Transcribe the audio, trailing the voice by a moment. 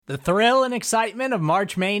The thrill and excitement of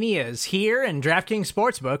March Mania is here, and DraftKings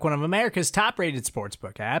Sportsbook, one of America's top-rated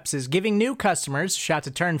sportsbook apps, is giving new customers a shot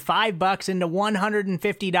to turn $5 into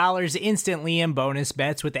 $150 instantly in bonus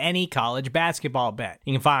bets with any college basketball bet.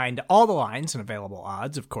 You can find all the lines and available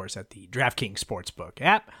odds, of course, at the DraftKings Sportsbook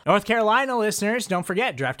app. North Carolina listeners, don't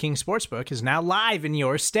forget, DraftKings Sportsbook is now live in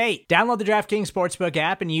your state. Download the DraftKings Sportsbook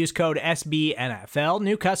app and use code SBNFL.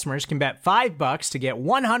 New customers can bet $5 to get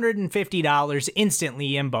 $150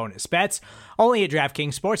 instantly in bonus bets, only at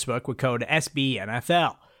DraftKings Sportsbook with code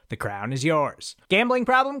SBNFL. The crown is yours. Gambling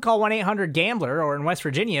problem? Call 1-800-GAMBLER, or in West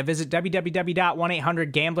Virginia, visit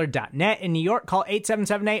www.1800gambler.net. In New York, call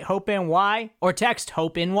 877-8-HOPE-NY or text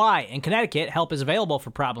HOPE-NY. In Connecticut, help is available for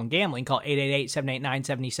problem gambling. Call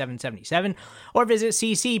 888-789-7777 or visit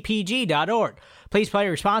ccpg.org. Please play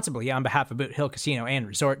responsibly on behalf of Boot Hill Casino and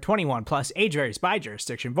Resort. 21 plus, age varies by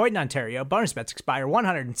jurisdiction. Void in Ontario. Bonus bets expire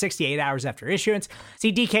 168 hours after issuance.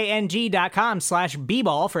 See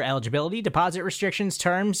dkng.com/bball for eligibility, deposit restrictions,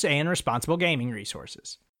 terms, and responsible gaming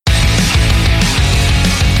resources.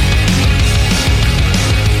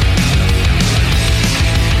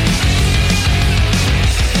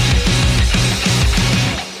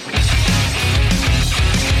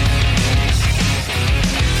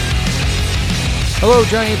 Hello,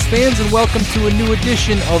 Giants fans, and welcome to a new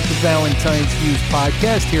edition of the Valentine's Views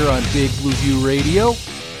podcast here on Big Blue View Radio,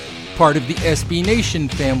 part of the SB Nation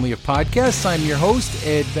family of podcasts. I'm your host,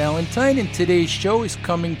 Ed Valentine, and today's show is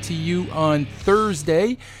coming to you on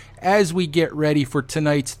Thursday as we get ready for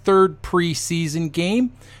tonight's third preseason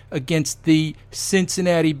game against the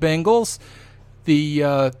Cincinnati Bengals,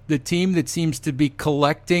 the team that seems to be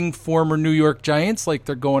collecting former New York Giants like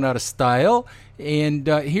they're going out of style. And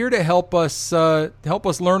here to help us learn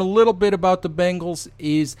a little bit about the Bengals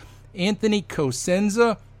is Anthony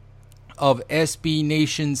Cosenza of SB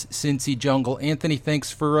Nation's Cincy Jungle. Anthony,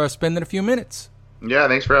 thanks for spending a few minutes. Yeah,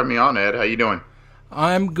 thanks for having me on, Ed. How you doing?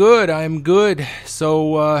 I'm good.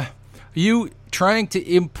 So, are you trying to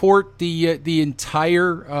import the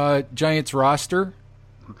entire Giants roster?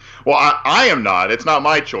 Well, I am not. It's not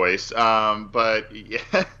my choice. But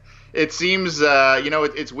yeah. It seems,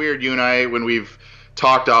 it's weird. You and I, when we've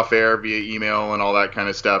talked off air via email and all that kind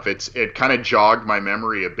of stuff, it kind of jogged my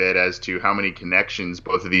memory a bit as to how many connections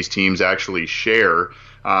both of these teams actually share.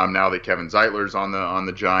 Now that Kevin Zeitler's on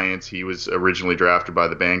the Giants, he was originally drafted by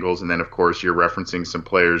the Bengals, and then of course you're referencing some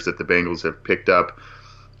players that the Bengals have picked up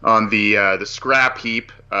on the scrap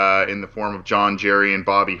heap in the form of John Jerry and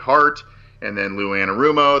Bobby Hart. And then Lou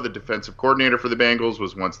Anarumo, the defensive coordinator for the Bengals,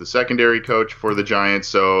 was once the secondary coach for the Giants.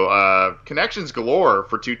 So connections galore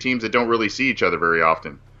for two teams that don't really see each other very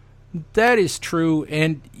often. That is true.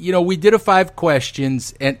 And, we did a 5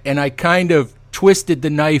 questions, and I kind of twisted the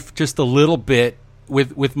knife just a little bit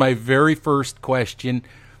with my very first question.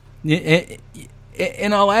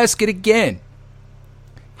 And I'll ask it again.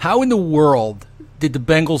 How in the world did the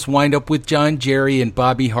Bengals wind up with John Jerry and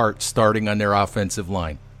Bobby Hart starting on their offensive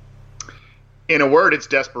line? In a word, it's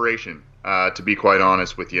desperation, to be quite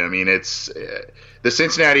honest with you. I mean, it's the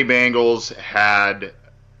Cincinnati Bengals had,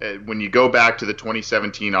 when you go back to the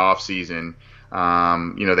 2017 offseason,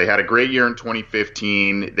 they had a great year in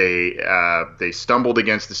 2015. They stumbled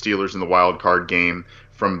against the Steelers in the wild card game.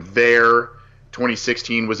 From there,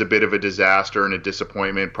 2016 was a bit of a disaster and a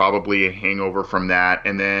disappointment, probably a hangover from that.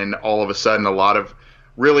 And then all of a sudden,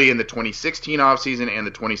 really in the 2016 offseason and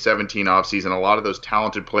the 2017 offseason, a lot of those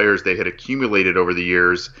talented players they had accumulated over the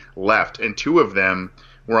years left, and 2 of them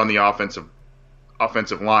were on the offensive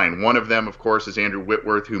line. One of them, of course, is Andrew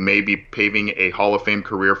Whitworth, who may be paving a Hall of Fame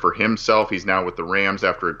career for himself. He's now with the Rams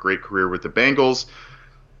after a great career with the Bengals.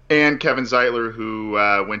 And Kevin Zeitler, who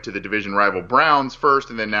went to the division rival Browns first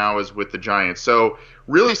and then now is with the Giants. So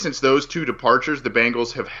really, since those 2 departures, the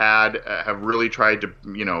Bengals have really tried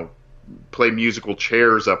to, play musical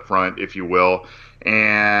chairs up front, if you will,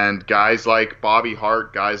 and guys like Bobby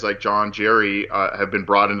Hart, guys like John Jerry have been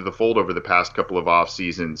brought into the fold over the past couple of off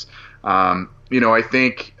seasons. I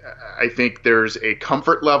think there's a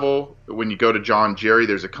comfort level when you go to John Jerry.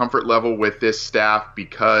 There's a comfort level with this staff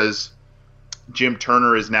because Jim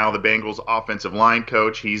Turner is now the Bengals offensive line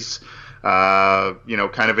coach. He's kind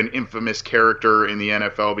of an infamous character in the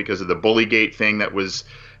NFL because of the Bullygate thing that was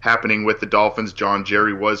happening with the Dolphins. John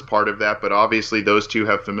Jerry was part of that, but obviously those 2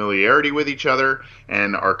 have familiarity with each other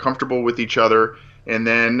and are comfortable with each other. And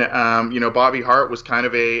then, Bobby Hart was kind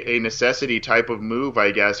of a necessity type of move, I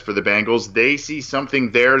guess, for the Bengals. They see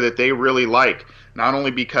something there that they really like, not only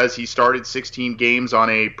because he started 16 games on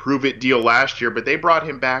a prove-it deal last year, but they brought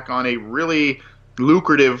him back on a really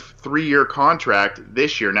lucrative 3-year contract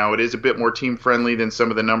this year. Now, it is a bit more team-friendly than some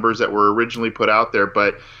of the numbers that were originally put out there,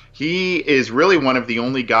 but he is really one of the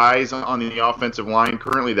only guys on the offensive line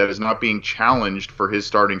currently that is not being challenged for his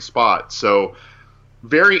starting spot. So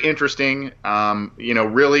very interesting.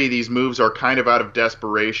 Really these moves are kind of out of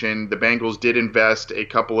desperation. The Bengals did invest a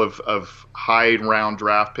couple of high-round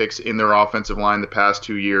draft picks in their offensive line the past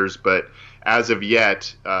 2 years, but as of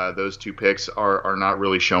yet, those 2 picks are not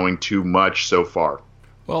really showing too much so far.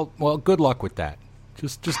 Well, good luck with that.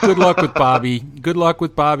 Just good luck with Bobby. Good luck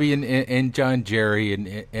with Bobby and John Jerry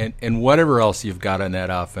and whatever else you've got on that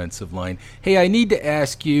offensive line. Hey, I need to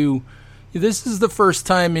ask you, this is the first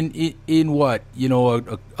time in what,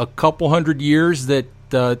 a couple hundred years that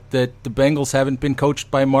the Bengals haven't been coached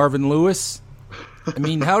by Marvin Lewis? I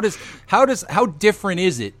mean, how different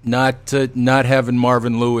is it not having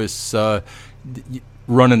Marvin Lewis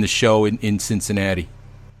running the show in Cincinnati?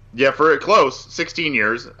 Yeah, for close 16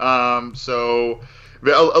 years. So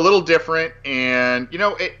a little different, and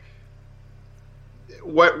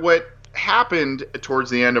what happened towards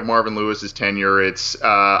the end of Marvin Lewis's tenure, it's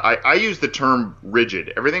I use the term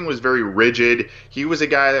rigid. Everything was very rigid. He was a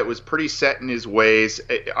guy that was pretty set in his ways.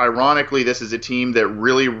 Ironically, this is a team that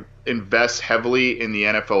really invests heavily in the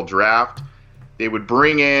NFL draft. They would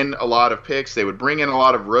bring in a lot of picks. They would bring in a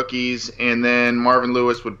lot of rookies, and then Marvin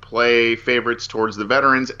Lewis would play favorites towards the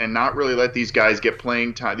veterans and not really let these guys get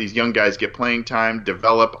playing time. These young guys get playing time,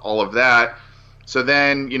 develop all of that. So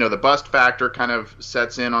then, the bust factor kind of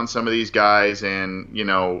sets in on some of these guys, and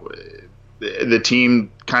the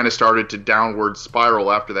team kind of started to downward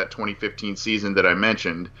spiral after that 2015 season that I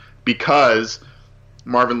mentioned, because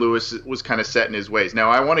Marvin Lewis was kind of set in his ways. Now,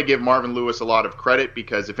 I want to give Marvin Lewis a lot of credit,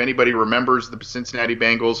 because if anybody remembers the Cincinnati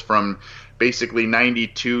Bengals from basically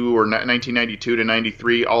 1992 to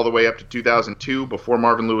 93 all the way up to 2002, before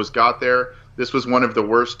Marvin Lewis got there, this was one of the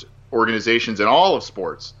worst organizations in all of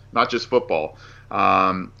sports, not just football.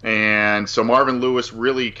 And so Marvin Lewis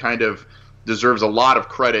really kind of deserves a lot of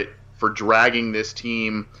credit for dragging this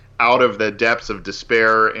team out of the depths of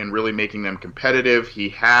despair and really making them competitive. He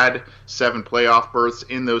had 7 playoff berths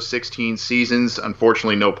in those 16 seasons.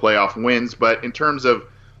 Unfortunately, no playoff wins. But in terms of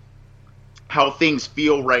how things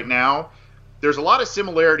feel right now, there's a lot of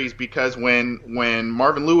similarities, because when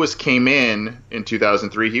Marvin Lewis came in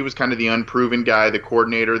 2003, he was kind of the unproven guy, the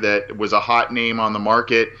coordinator that was a hot name on the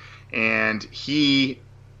market, and he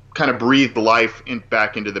kind of breathed life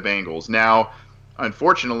back into the Bengals. Now,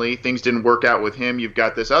 unfortunately, things didn't work out with him. You've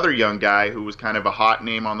got this other young guy who was kind of a hot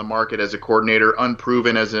name on the market as a coordinator,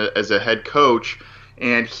 unproven as a head coach,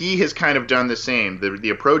 and he has kind of done the same. The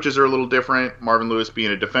approaches are a little different. Marvin Lewis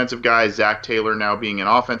being a defensive guy, Zach Taylor now being an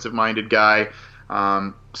offensive-minded guy.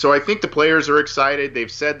 So I think the players are excited. They've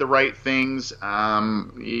said the right things.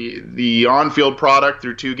 The on-field product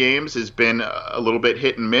through 2 games has been a little bit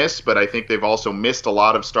hit and miss, but I think they've also missed a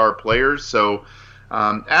lot of star players. So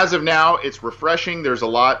as of now, it's refreshing. There's a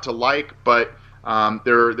lot to like, but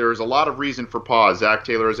there's a lot of reason for pause. Zach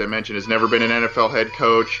Taylor, as I mentioned, has never been an NFL head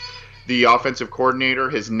coach. The offensive coordinator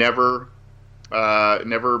has never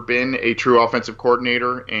been a true offensive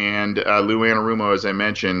coordinator, and Lou Anarumo, as I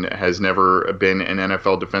mentioned, has never been an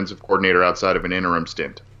NFL defensive coordinator outside of an interim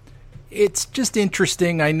stint. It's just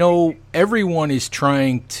interesting. I know everyone is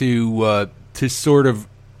trying to sort of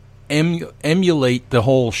emulate the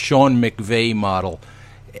whole Sean McVay model,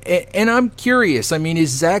 and I'm curious. I mean, is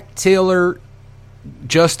Zach Taylor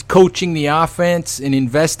just coaching the offense and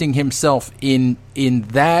investing himself in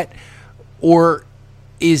that, or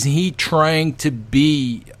is he trying to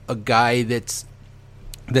be a guy that's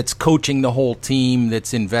coaching the whole team,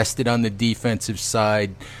 that's invested on the defensive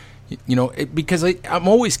side? Because I'm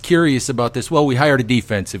always curious about this. Well, we hired a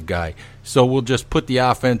defensive guy, so we'll just put the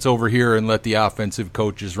offense over here and let the offensive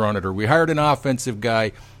coaches run it. Or we hired an offensive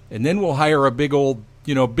guy, and then we'll hire a big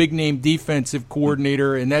name defensive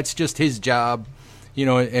coordinator, and that's just his job,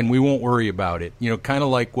 and we won't worry about it. Kind of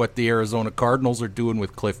like what the Arizona Cardinals are doing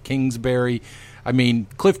with Cliff Kingsbury. I mean,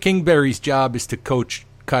 Cliff Kingsbury's job is to coach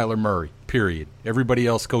Kyler Murray, period. Everybody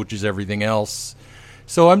else coaches everything else.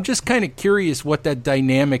 So I'm just kind of curious what that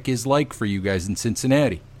dynamic is like for you guys in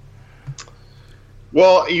Cincinnati.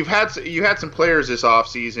 Well, you had some players this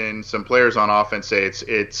offseason, some players on offense say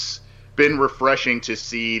it's been refreshing to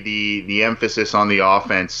see the emphasis on the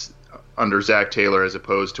offense under Zach Taylor as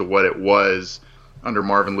opposed to what it was under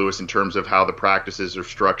Marvin Lewis in terms of how the practices are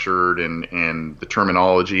structured and the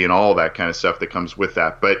terminology and all that kind of stuff that comes with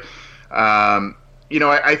that. But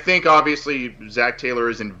I think obviously Zach Taylor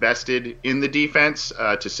is invested in the defense.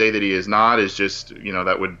 To say that he is not is just,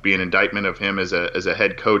 that would be an indictment of him as a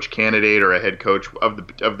head coach candidate or a head coach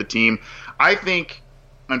of the team. I think,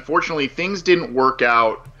 unfortunately, things didn't work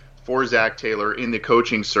out for Zach Taylor in the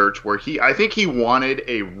coaching search where I think he wanted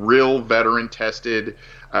a real veteran-tested,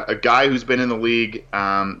 a guy who's been in the league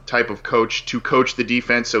type of coach to coach the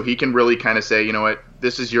defense so he can really kind of say, you know what,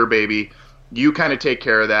 this is your baby. You kind of take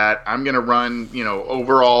care of that. I'm going to run,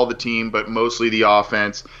 overall the team, but mostly the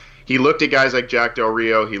offense. He looked at guys like Jack Del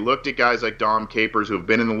Rio. He looked at guys like Dom Capers who have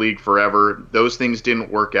been in the league forever. Those things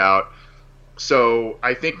didn't work out. So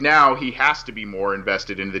I think now he has to be more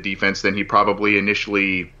invested in the defense than he probably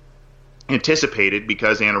initially anticipated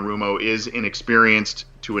because Anarumo is inexperienced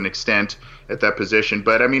to an extent at that position.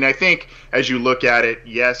 But, I think as you look at it,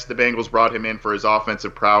 yes, the Bengals brought him in for his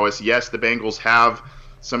offensive prowess. Yes, the Bengals have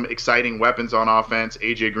some exciting weapons on offense.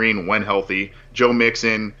 A.J. Green, when healthy. Joe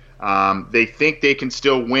Mixon. They think they can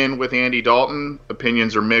still win with Andy Dalton.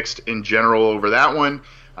 Opinions are mixed in general over that one.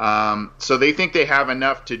 So they think they have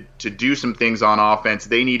enough to do some things on offense.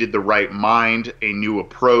 They needed the right mind, a new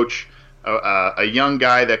approach, a young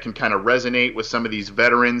guy that can kind of resonate with some of these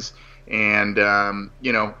veterans. And,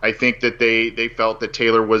 I think that they felt that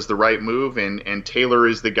Taylor was the right move, and Taylor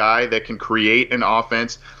is the guy that can create an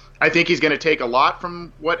offense. I think he's going to take a lot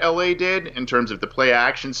from what LA did in terms of the play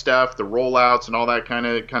action stuff, the rollouts and all that kind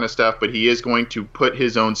of stuff, but he is going to put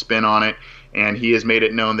his own spin on it, and he has made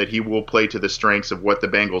it known that he will play to the strengths of what the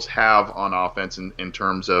Bengals have on offense in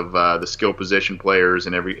terms of the skill position players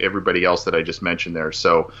and everybody else that I just mentioned there.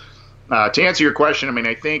 So to answer your question,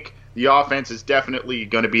 I think the offense is definitely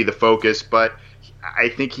going to be the focus, but I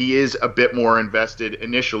think he is a bit more invested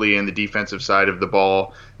initially in the defensive side of the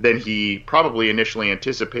ball than he probably initially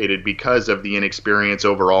anticipated because of the inexperience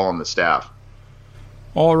overall on the staff.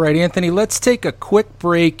 All right, Anthony, let's take a quick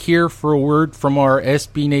break here for a word from our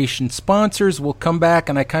SB Nation sponsors. We'll come back,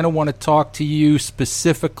 and I kind of want to talk to you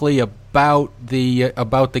specifically about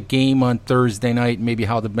the game on Thursday night and maybe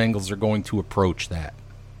how the Bengals are going to approach that.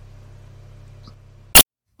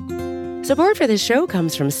 Support for this show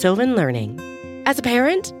comes from Sylvan Learning. As a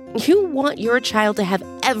parent, you want your child to have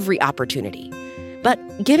every opportunity, but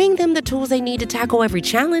giving them the tools they need to tackle every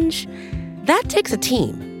challenge, that takes a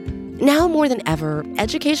team. Now more than ever,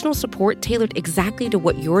 educational support tailored exactly to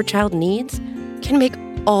what your child needs can make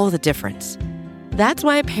all the difference. That's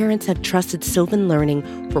why parents have trusted Sylvan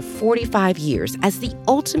Learning for 45 years as the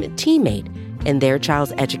ultimate teammate in their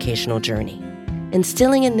child's educational journey,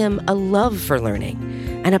 instilling in them a love for learning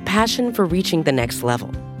and a passion for reaching the next level.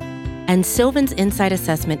 And Sylvan's Insight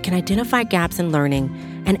Assessment can identify gaps in learning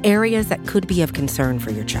and areas that could be of concern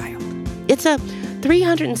for your child. It's a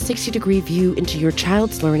 360-degree view into your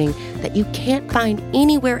child's learning that you can't find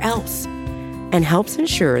anywhere else, and helps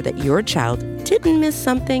ensure that your child didn't miss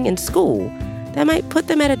something in school that might put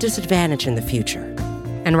them at a disadvantage in the future.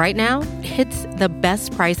 And right now, it's the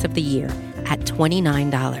best price of the year at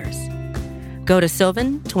 $29. Go to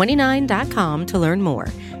sylvan29.com to learn more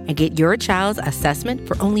and get your child's assessment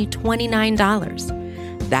for only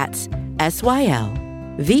 $29. That's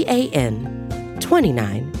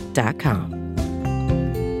SYLVAN29.com.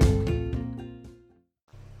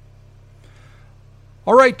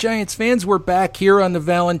 All right, Giants fans, we're back here on the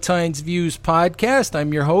Valentine's Views podcast.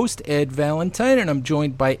 I'm your host, Ed Valentine, and I'm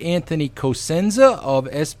joined by Anthony Cosenza of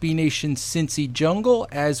SB Nation's Cincy Jungle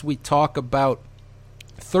as we talk about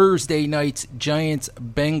Thursday night's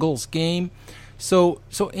Giants-Bengals game. So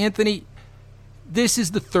Anthony, this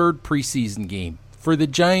is the third preseason game. For the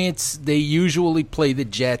Giants, they usually play the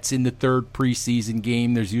Jets in the third preseason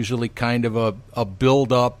game. There's usually kind of a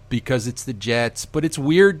build-up because it's the Jets. But it's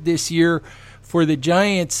weird this year. For the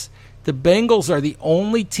Giants, the Bengals are the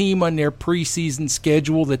only team on their preseason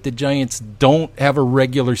schedule that the Giants don't have a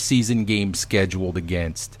regular season game scheduled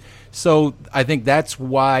against. So I think that's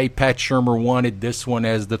why Pat Shurmur wanted this one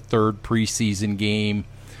as the third preseason game.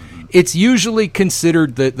 It's usually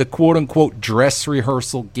considered the quote-unquote dress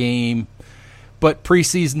rehearsal game, but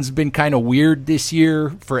preseason's been kind of weird this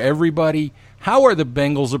year for everybody. How are the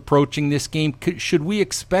Bengals approaching this game? Should we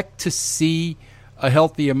expect to see a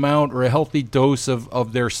healthy amount or a healthy dose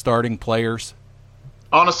of their starting players?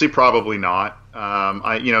 Honestly, probably not.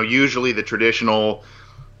 Usually the traditional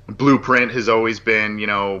blueprint has always been,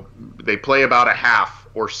 they play about a half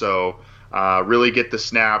or so, really get the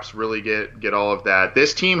snaps, really get all of that.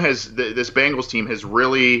 This Bengals team has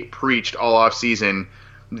really preached all off season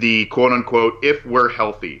the quote unquote, if we're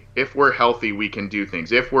healthy, we can do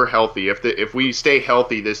things. If we're healthy, if we stay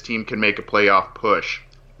healthy, this team can make a playoff push.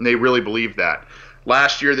 And they really believe that.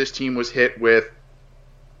 Last year, this team was hit with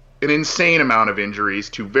an insane amount of injuries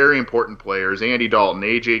to very important players. Andy Dalton,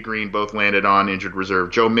 A.J. Green both landed on injured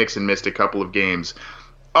reserve. Joe Mixon missed a couple of games.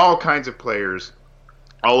 All kinds of players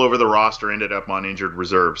all over the roster ended up on injured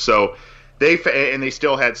reserve. So they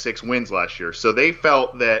still had 6 wins last year. So they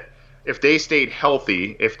felt that if they stayed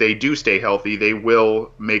healthy, if they do stay healthy, they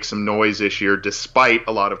will make some noise this year, despite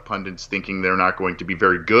a lot of pundits thinking they're not going to be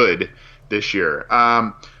very good this year.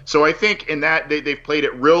 So I think in that they've played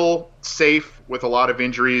it real safe with a lot of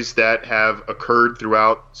injuries that have occurred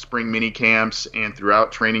throughout spring mini camps and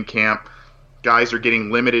throughout training camp. Guys are getting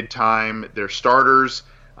limited time. They're starters.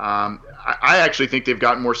 I actually think they've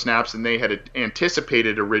gotten more snaps than they had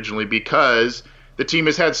anticipated originally, because the team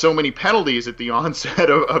has had so many penalties at the onset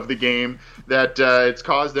of the game that it's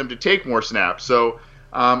caused them to take more snaps. So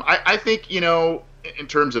I think, in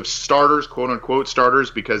terms of starters, quote-unquote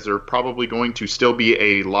starters, because there are probably going to still be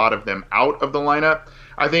a lot of them out of the lineup,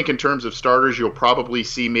 I think in terms of starters, you'll probably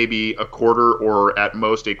see maybe a quarter or at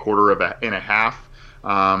most a quarter and a half.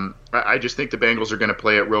 I just think the Bengals are going to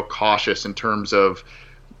play it real cautious in terms of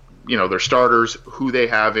their starters, who they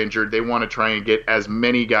have injured. They want to try and get as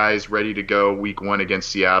many guys ready to go week 1 against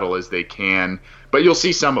Seattle as they can, but you'll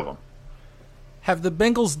see some of them. Have the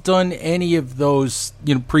Bengals done any of those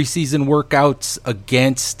preseason workouts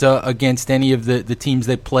against any of the teams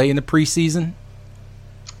they play in the preseason?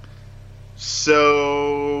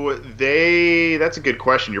 So that's a good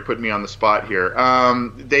question. You're putting me on the spot here.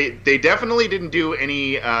 They definitely didn't do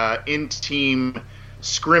any in-team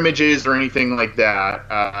scrimmages or anything like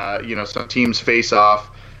that. Some teams face off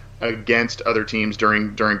against other teams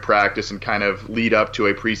during practice and kind of lead up to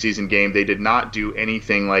a preseason game. They did not do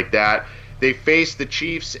anything like that. They faced the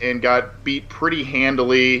Chiefs and got beat pretty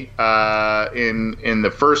handily in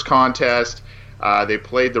the first contest. They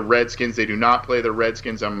played the Redskins. They do not play the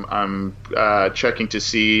Redskins. I'm checking to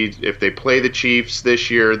see if they play the Chiefs this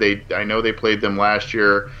year. I know they played them last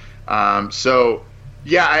year. So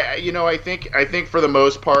yeah, I think for the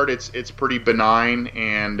most part it's pretty benign,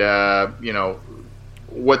 and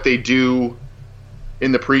what they do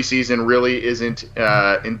in the preseason really isn't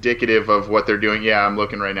indicative of what they're doing. Yeah, I'm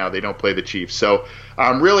looking right now. They don't play the Chiefs. So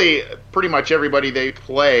really pretty much everybody they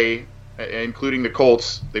play, including the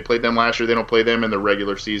Colts, they played them last year. They don't play them in the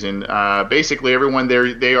regular season. Basically everyone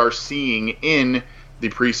they are seeing in the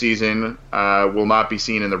preseason will not be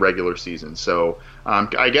seen in the regular season. So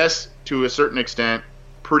I guess to a certain extent,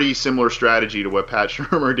 pretty similar strategy to what Pat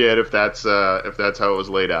Shurmur did, if that's how it was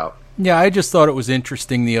laid out. Yeah, I just thought it was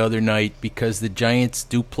interesting the other night because the Giants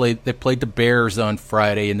they played the Bears on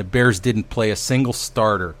Friday, and the Bears didn't play a single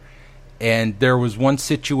starter. And there was one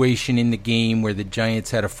situation in the game where the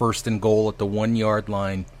Giants had a 1st and goal at the 1-yard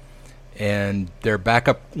line, and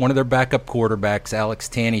one of their backup quarterbacks, Alex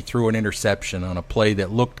Tanney, threw an interception on a play that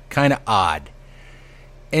looked kind of odd.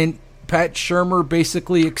 And Pat Shurmur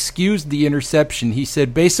basically excused the interception. He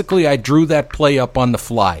said, basically, I drew that play up on the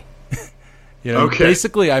fly. Okay.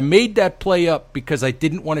 Basically, I made that play up because I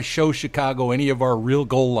didn't want to show Chicago any of our real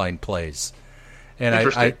goal line plays. And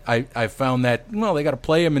I found that, they got to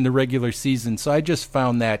play them in the regular season. So I just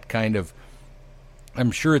found that kind of,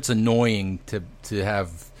 I'm sure it's annoying to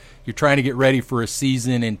have, you're trying to get ready for a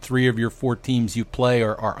season and 3 of your 4 teams you play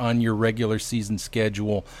are on your regular season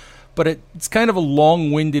schedule. But it's kind of a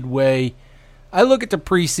long-winded way. I look at the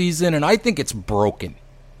preseason and I think it's broken.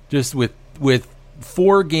 Just with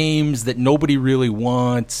 4 games that nobody really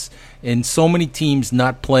wants, and so many teams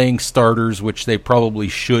not playing starters, which they probably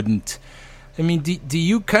shouldn't. I mean, do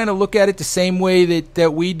you kind of look at it the same way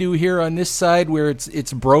that we do here on this side, where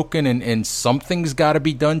it's broken and something's got to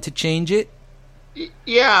be done to change it?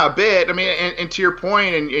 Yeah, a bit. I mean, and to your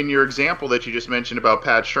point in your example that you just mentioned about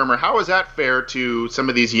Pat Shurmur, how is that fair to some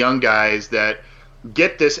of these young guys that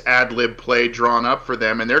get this ad-lib play drawn up for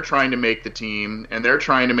them, and they're trying to make the team, and they're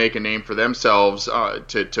trying to make a name for themselves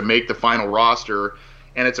to make the final roster,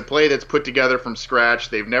 and it's a play that's put together from scratch.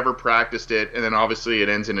 They've never practiced it, and then obviously it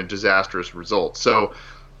ends in a disastrous result. So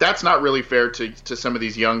that's not really fair to some of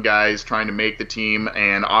these young guys trying to make the team,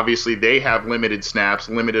 and obviously they have limited snaps,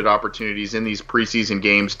 limited opportunities in these preseason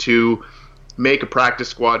games to make a practice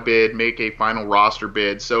squad bid, make a final roster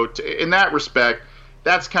bid. So in that respect,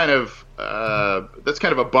 that's kind of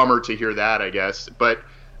a bummer to hear that, I guess. But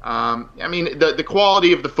I mean, the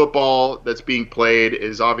quality of the football that's being played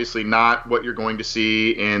is obviously not what you're going to see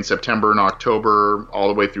in September and October all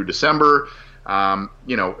the way through December.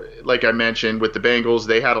 Like I mentioned with the Bengals,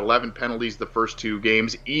 they had 11 penalties the first 2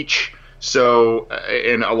 games each. So,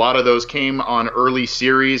 and a lot of those came on early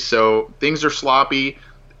series. So things are sloppy.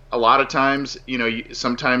 a lot of times,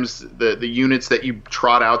 sometimes the units that you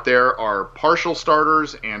trot out there are partial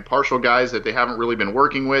starters and partial guys that they haven't really been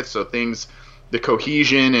working with. So the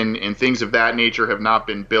cohesion and things of that nature have not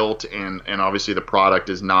been built, and obviously the product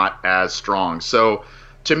is not as strong. So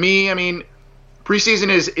to me, I mean, preseason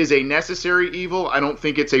is a necessary evil. I don't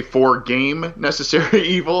think it's a 4-game necessary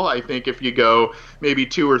evil. I think if you go maybe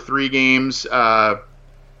 2 or 3 games,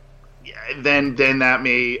 then that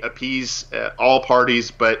may appease all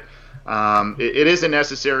parties. But it is a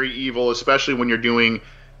necessary evil, especially when you're doing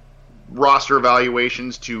roster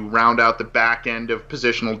evaluations to round out the back end of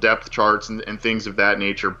positional depth charts and things of that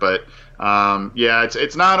nature. But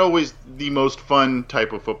it's not always the most fun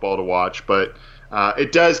type of football to watch, but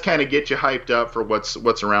it does kind of get you hyped up for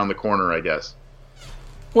what's around the corner, I guess.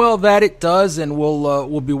 Well, that it does, and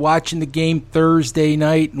we'll be watching the game Thursday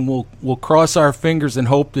night, and we'll cross our fingers and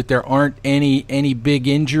hope that there aren't any big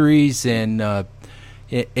injuries, and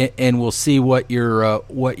we'll see what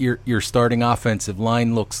your starting offensive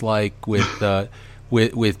line looks like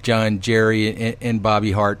with John Jerry and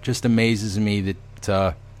Bobby Hart. Just amazes me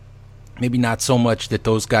that maybe not so much that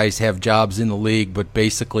those guys have jobs in the league, but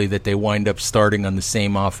basically that they wind up starting on the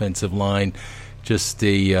same offensive line. Just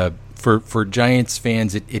for Giants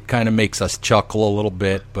fans, it kind of makes us chuckle a little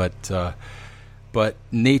bit, but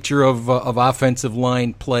nature of offensive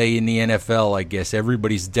line play in the NFL, I guess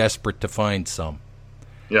everybody's desperate to find some.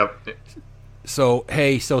 Yep. So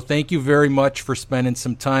thank you very much for spending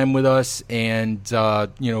some time with us, and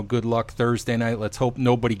good luck Thursday night. Let's hope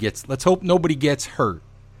nobody gets hurt.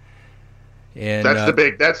 And that's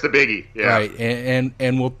the biggie. Yeah. Right.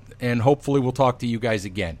 And hopefully we'll talk to you guys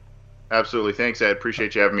again. Absolutely. Thanks, Ed.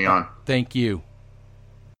 Appreciate you having me on. Thank you.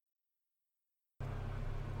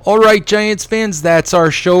 All right, Giants fans, that's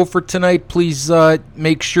our show for tonight. Please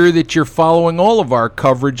make sure that you're following all of our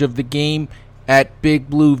coverage of the game at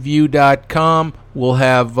BigBlueView.com. We'll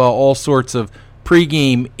have all sorts of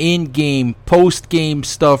pregame, in-game, post-game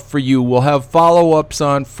stuff for you. We'll have follow-ups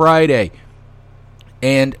on Friday.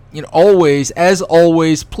 And as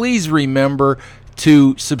always, please remember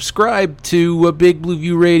to subscribe to Big Blue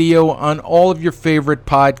View Radio on all of your favorite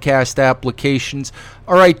podcast applications.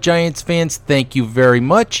 All right, Giants fans, thank you very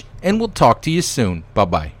much, and we'll talk to you soon.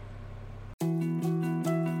 Bye-bye.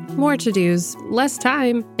 More to-dos, less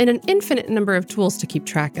time, and an infinite number of tools to keep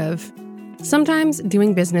track of. Sometimes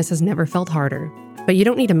doing business has never felt harder, but you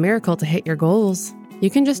don't need a miracle to hit your goals. You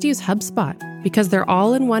can just use HubSpot, because their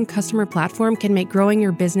all-in-one customer platform can make growing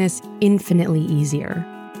your business infinitely easier.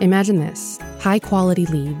 Imagine this: high-quality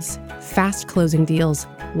leads, fast closing deals,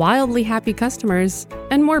 wildly happy customers,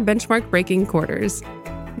 and more benchmark-breaking quarters.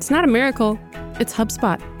 It's not a miracle, it's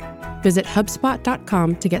HubSpot. Visit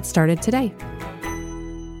HubSpot.com to get started today.